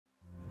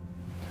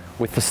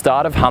With the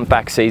start of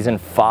humpback season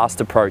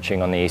fast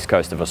approaching on the east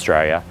coast of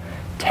Australia,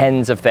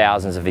 tens of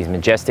thousands of these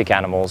majestic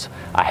animals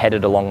are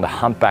headed along the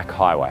humpback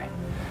highway.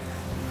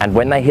 And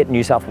when they hit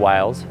New South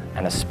Wales,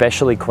 and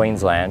especially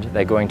Queensland,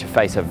 they're going to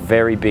face a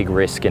very big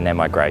risk in their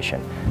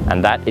migration,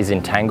 and that is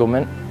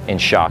entanglement in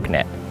shark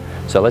net.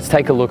 So let's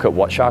take a look at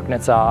what shark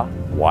nets are,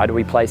 why do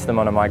we place them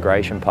on a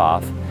migration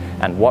path,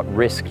 and what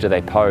risk do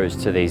they pose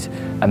to these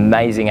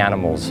amazing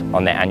animals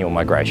on their annual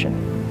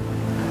migration.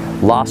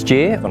 Last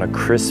year, on a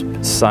crisp,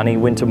 sunny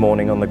winter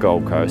morning on the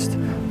Gold Coast,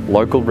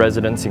 local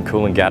residents in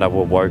Coolangatta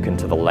were woken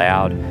to the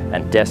loud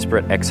and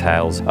desperate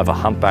exhales of a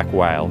humpback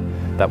whale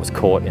that was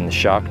caught in the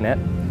shark net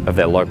of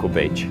their local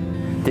beach.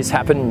 This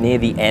happened near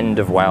the end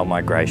of whale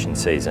migration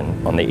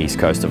season on the east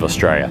coast of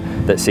Australia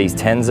that sees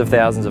tens of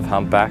thousands of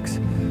humpbacks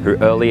who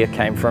earlier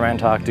came from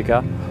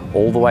Antarctica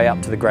all the way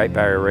up to the Great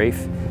Barrier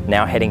Reef,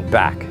 now heading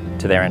back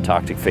to their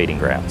Antarctic feeding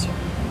grounds.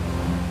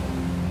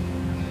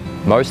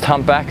 Most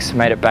humpbacks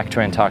made it back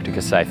to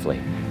Antarctica safely.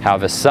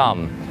 However,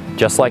 some,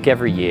 just like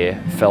every year,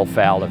 fell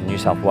foul of New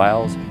South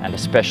Wales and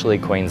especially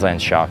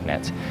Queensland's shark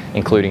nets,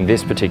 including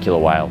this particular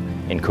whale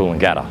in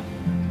Coolangatta.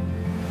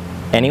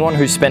 Anyone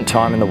who's spent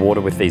time in the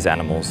water with these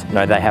animals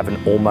know they have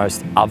an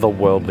almost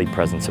otherworldly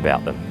presence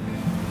about them.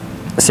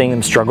 Seeing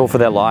them struggle for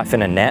their life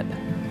in a net,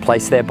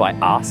 placed there by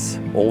us,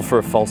 all for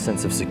a false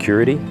sense of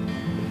security,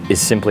 is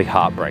simply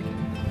heartbreaking.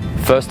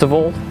 First of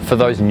all, for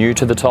those new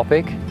to the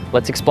topic,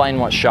 let's explain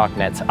what shark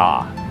nets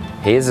are.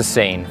 Here's a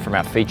scene from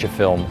our feature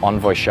film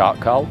Envoy Shark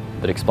Cull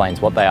that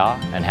explains what they are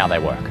and how they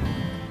work.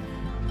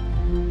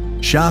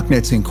 Shark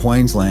nets in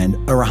Queensland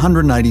are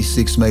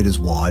 186 metres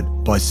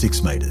wide by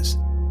 6 metres,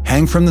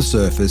 hang from the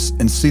surface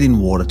and sit in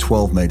water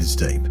 12 metres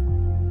deep.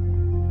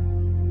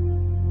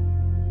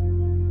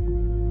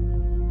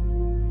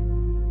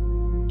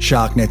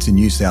 Shark nets in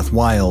New South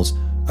Wales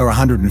are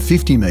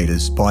 150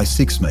 metres by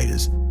 6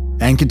 metres,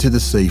 anchored to the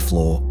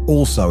seafloor,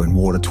 also in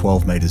water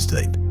 12 metres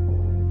deep.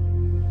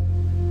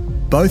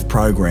 Both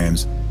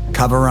programs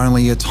cover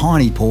only a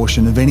tiny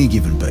portion of any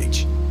given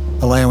beach,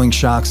 allowing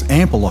sharks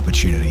ample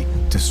opportunity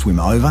to swim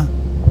over,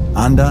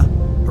 under,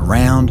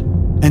 around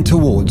and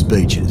towards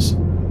beaches.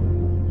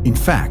 In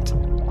fact,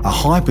 a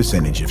high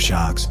percentage of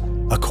sharks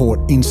are caught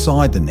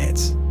inside the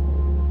nets.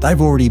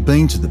 They've already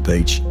been to the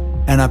beach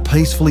and are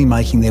peacefully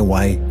making their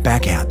way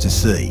back out to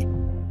sea.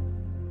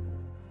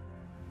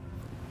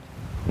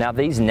 Now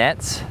these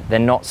nets, they're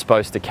not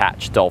supposed to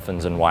catch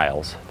dolphins and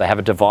whales. They have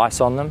a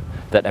device on them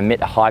that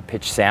emit a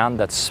high-pitched sound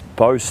that's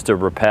supposed to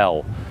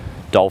repel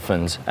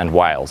dolphins and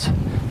whales.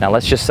 Now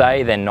let's just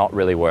say they're not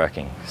really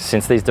working.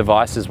 Since these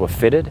devices were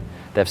fitted,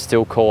 they've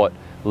still caught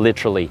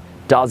literally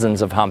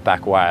dozens of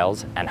humpback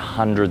whales and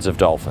hundreds of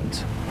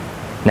dolphins.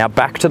 Now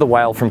back to the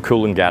whale from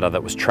Coolangatta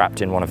that was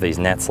trapped in one of these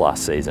nets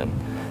last season.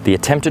 The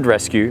attempted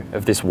rescue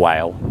of this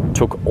whale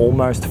took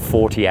almost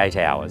 48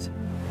 hours.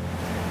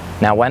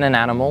 Now when an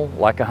animal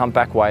like a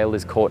humpback whale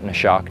is caught in a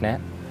shark net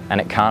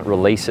and it can't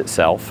release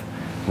itself,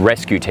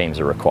 rescue teams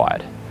are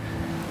required.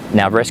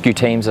 Now rescue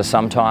teams are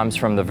sometimes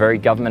from the very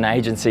government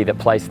agency that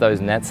placed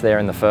those nets there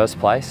in the first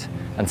place,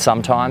 and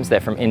sometimes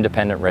they're from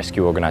independent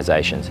rescue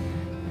organisations.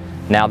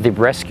 Now the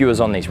rescuers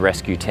on these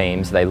rescue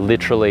teams, they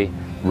literally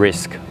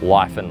risk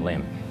life and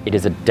limb. It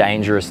is a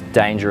dangerous,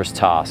 dangerous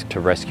task to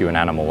rescue an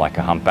animal like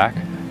a humpback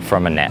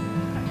from a net.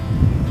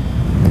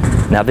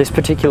 Now this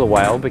particular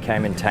whale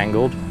became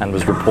entangled and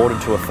was reported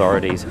to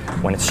authorities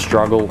when its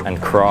struggle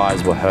and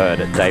cries were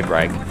heard at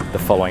daybreak the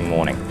following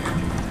morning.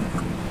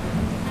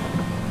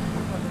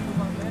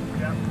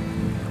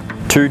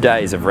 2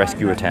 days of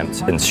rescue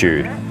attempts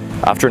ensued.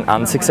 After an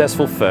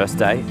unsuccessful first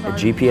day, a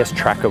GPS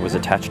tracker was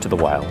attached to the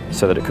whale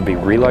so that it could be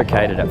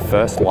relocated at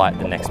first light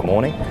the next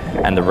morning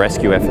and the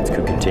rescue efforts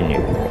could continue.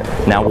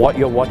 Now what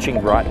you're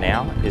watching right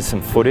now is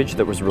some footage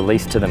that was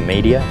released to the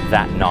media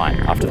that night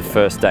after the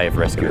first day of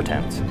rescue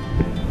attempts.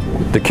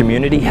 The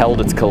community held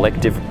its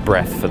collective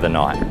breath for the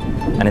night,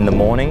 and in the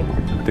morning,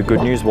 the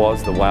good news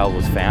was the whale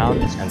was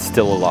found and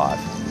still alive.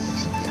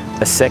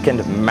 A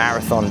second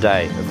marathon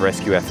day of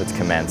rescue efforts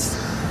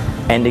commenced,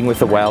 ending with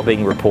the whale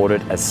being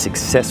reported as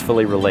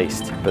successfully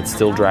released, but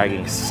still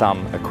dragging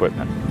some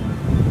equipment.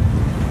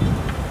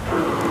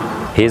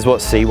 Here's what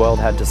SeaWorld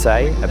had to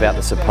say about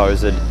the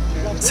supposed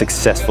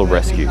successful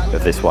rescue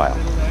of this whale.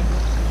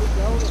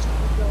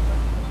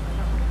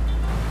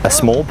 A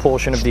small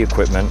portion of the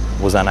equipment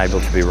was unable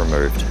to be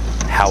removed.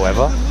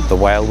 However, the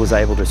whale was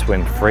able to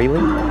swim freely,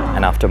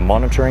 and after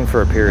monitoring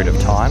for a period of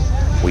time,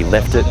 we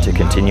left it to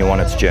continue on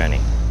its journey.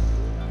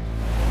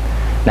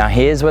 Now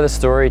here's where the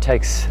story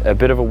takes a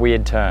bit of a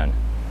weird turn.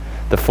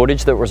 The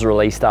footage that was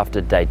released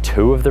after day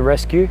 2 of the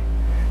rescue,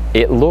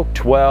 it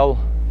looked, well,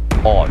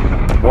 odd.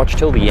 Watch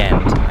till the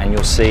end and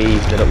you'll see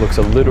that it looks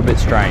a little bit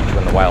strange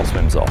when the whale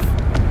swims off.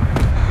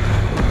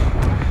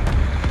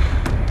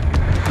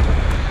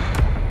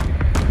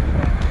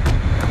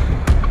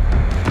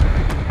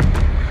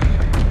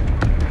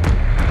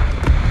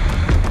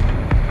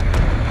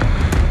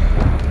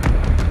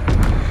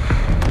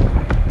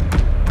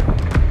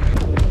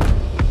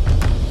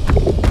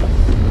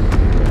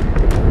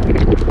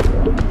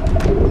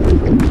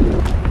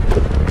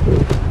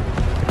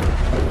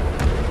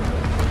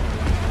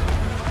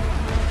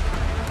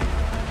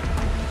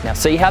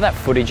 See how that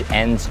footage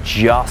ends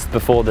just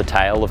before the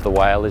tail of the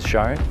whale is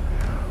shown?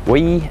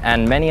 We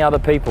and many other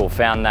people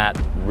found that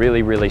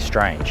really, really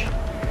strange.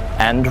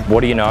 And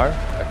what do you know?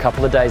 A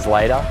couple of days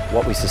later,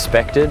 what we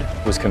suspected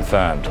was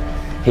confirmed.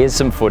 Here's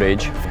some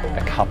footage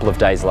a couple of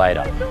days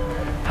later.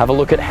 Have a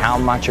look at how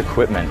much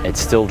equipment it's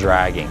still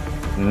dragging.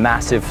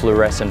 Massive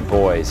fluorescent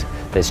buoys,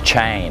 there's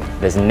chain,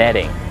 there's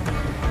netting.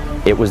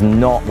 It was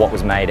not what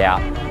was made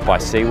out by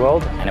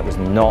SeaWorld, and it was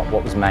not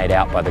what was made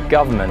out by the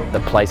government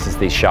that places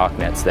these shark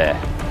nets there.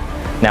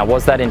 Now,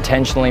 was that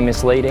intentionally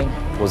misleading?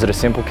 Was it a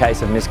simple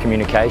case of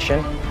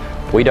miscommunication?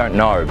 We don't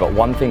know, but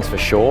one thing's for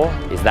sure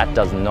is that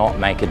does not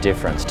make a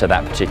difference to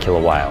that particular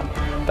whale.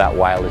 That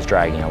whale is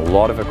dragging a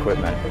lot of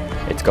equipment.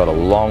 It's got a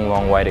long,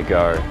 long way to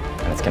go,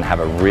 and it's going to have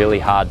a really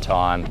hard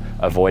time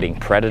avoiding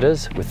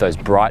predators with those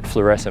bright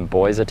fluorescent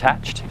buoys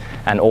attached,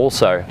 and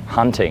also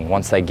hunting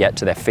once they get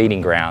to their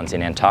feeding grounds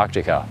in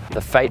Antarctica.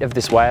 The fate of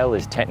this whale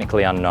is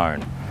technically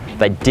unknown.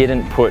 They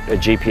didn't put a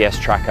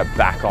GPS tracker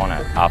back on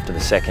it after the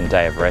second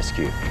day of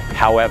rescue.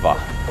 However,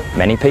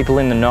 many people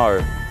in the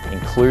know,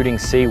 including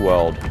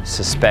SeaWorld,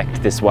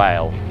 suspect this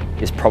whale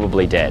is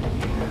probably dead.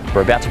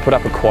 We're about to put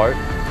up a quote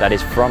that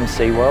is from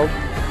SeaWorld.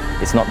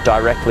 It's not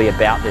directly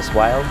about this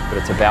whale, but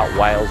it's about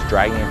whales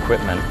dragging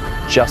equipment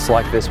just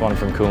like this one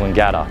from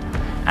Coolangatta,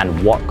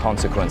 and what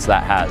consequence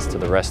that has to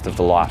the rest of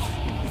the life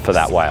for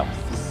that whale.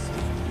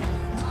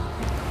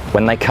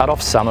 When they cut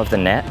off some of the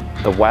net,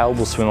 the whale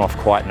will swim off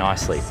quite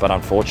nicely, but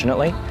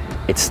unfortunately,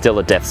 it's still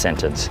a death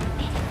sentence.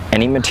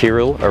 Any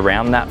material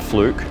around that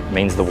fluke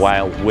means the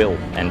whale will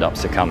end up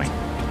succumbing.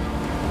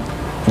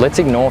 Let's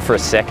ignore for a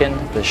second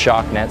the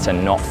shark nets are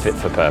not fit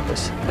for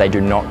purpose. They do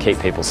not keep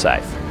people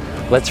safe.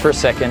 Let's for a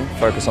second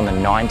focus on the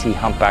 90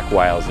 humpback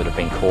whales that have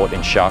been caught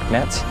in shark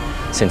nets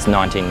since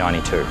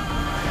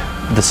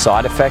 1992. The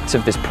side effects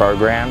of this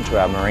program to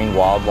our marine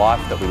wildlife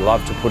that we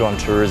love to put on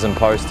tourism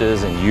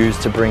posters and use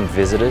to bring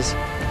visitors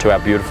to our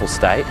beautiful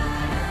state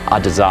are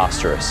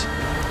disastrous.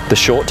 The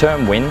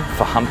short-term win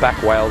for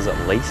humpback whales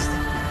at least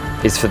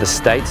is for the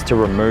states to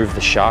remove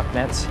the shark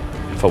nets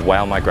for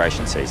whale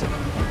migration season.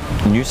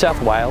 New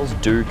South Wales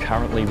do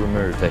currently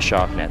remove their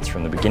shark nets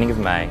from the beginning of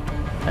May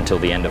until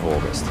the end of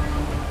August.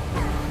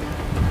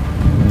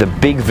 The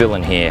big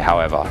villain here,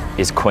 however,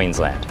 is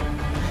Queensland.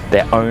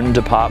 Their own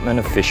Department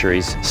of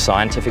Fisheries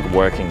Scientific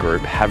Working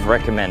Group have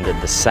recommended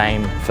the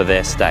same for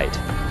their state: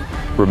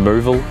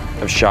 removal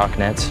of shark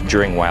nets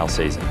during whale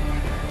season.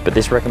 But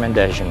this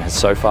recommendation has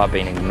so far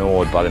been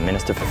ignored by the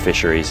Minister for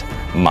Fisheries,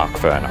 Mark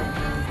Furner.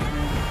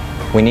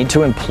 We need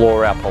to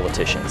implore our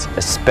politicians,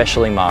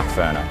 especially Mark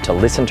Furner, to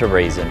listen to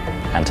reason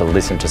and to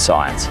listen to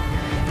science.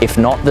 If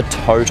not the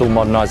total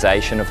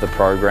modernisation of the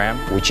program,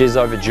 which is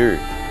overdue,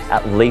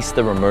 at least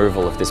the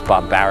removal of this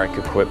barbaric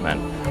equipment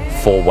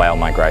for whale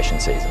migration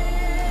season.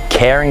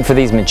 Caring for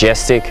these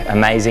majestic,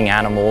 amazing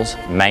animals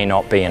may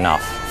not be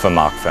enough for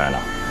Mark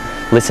Furner.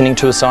 Listening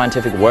to a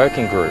scientific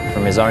working group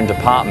from his own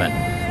department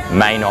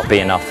may not be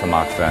enough for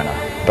Mark Furner.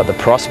 But the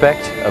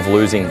prospect of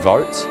losing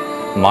votes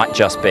might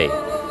just be.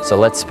 So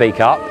let's speak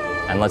up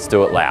and let's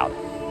do it loud.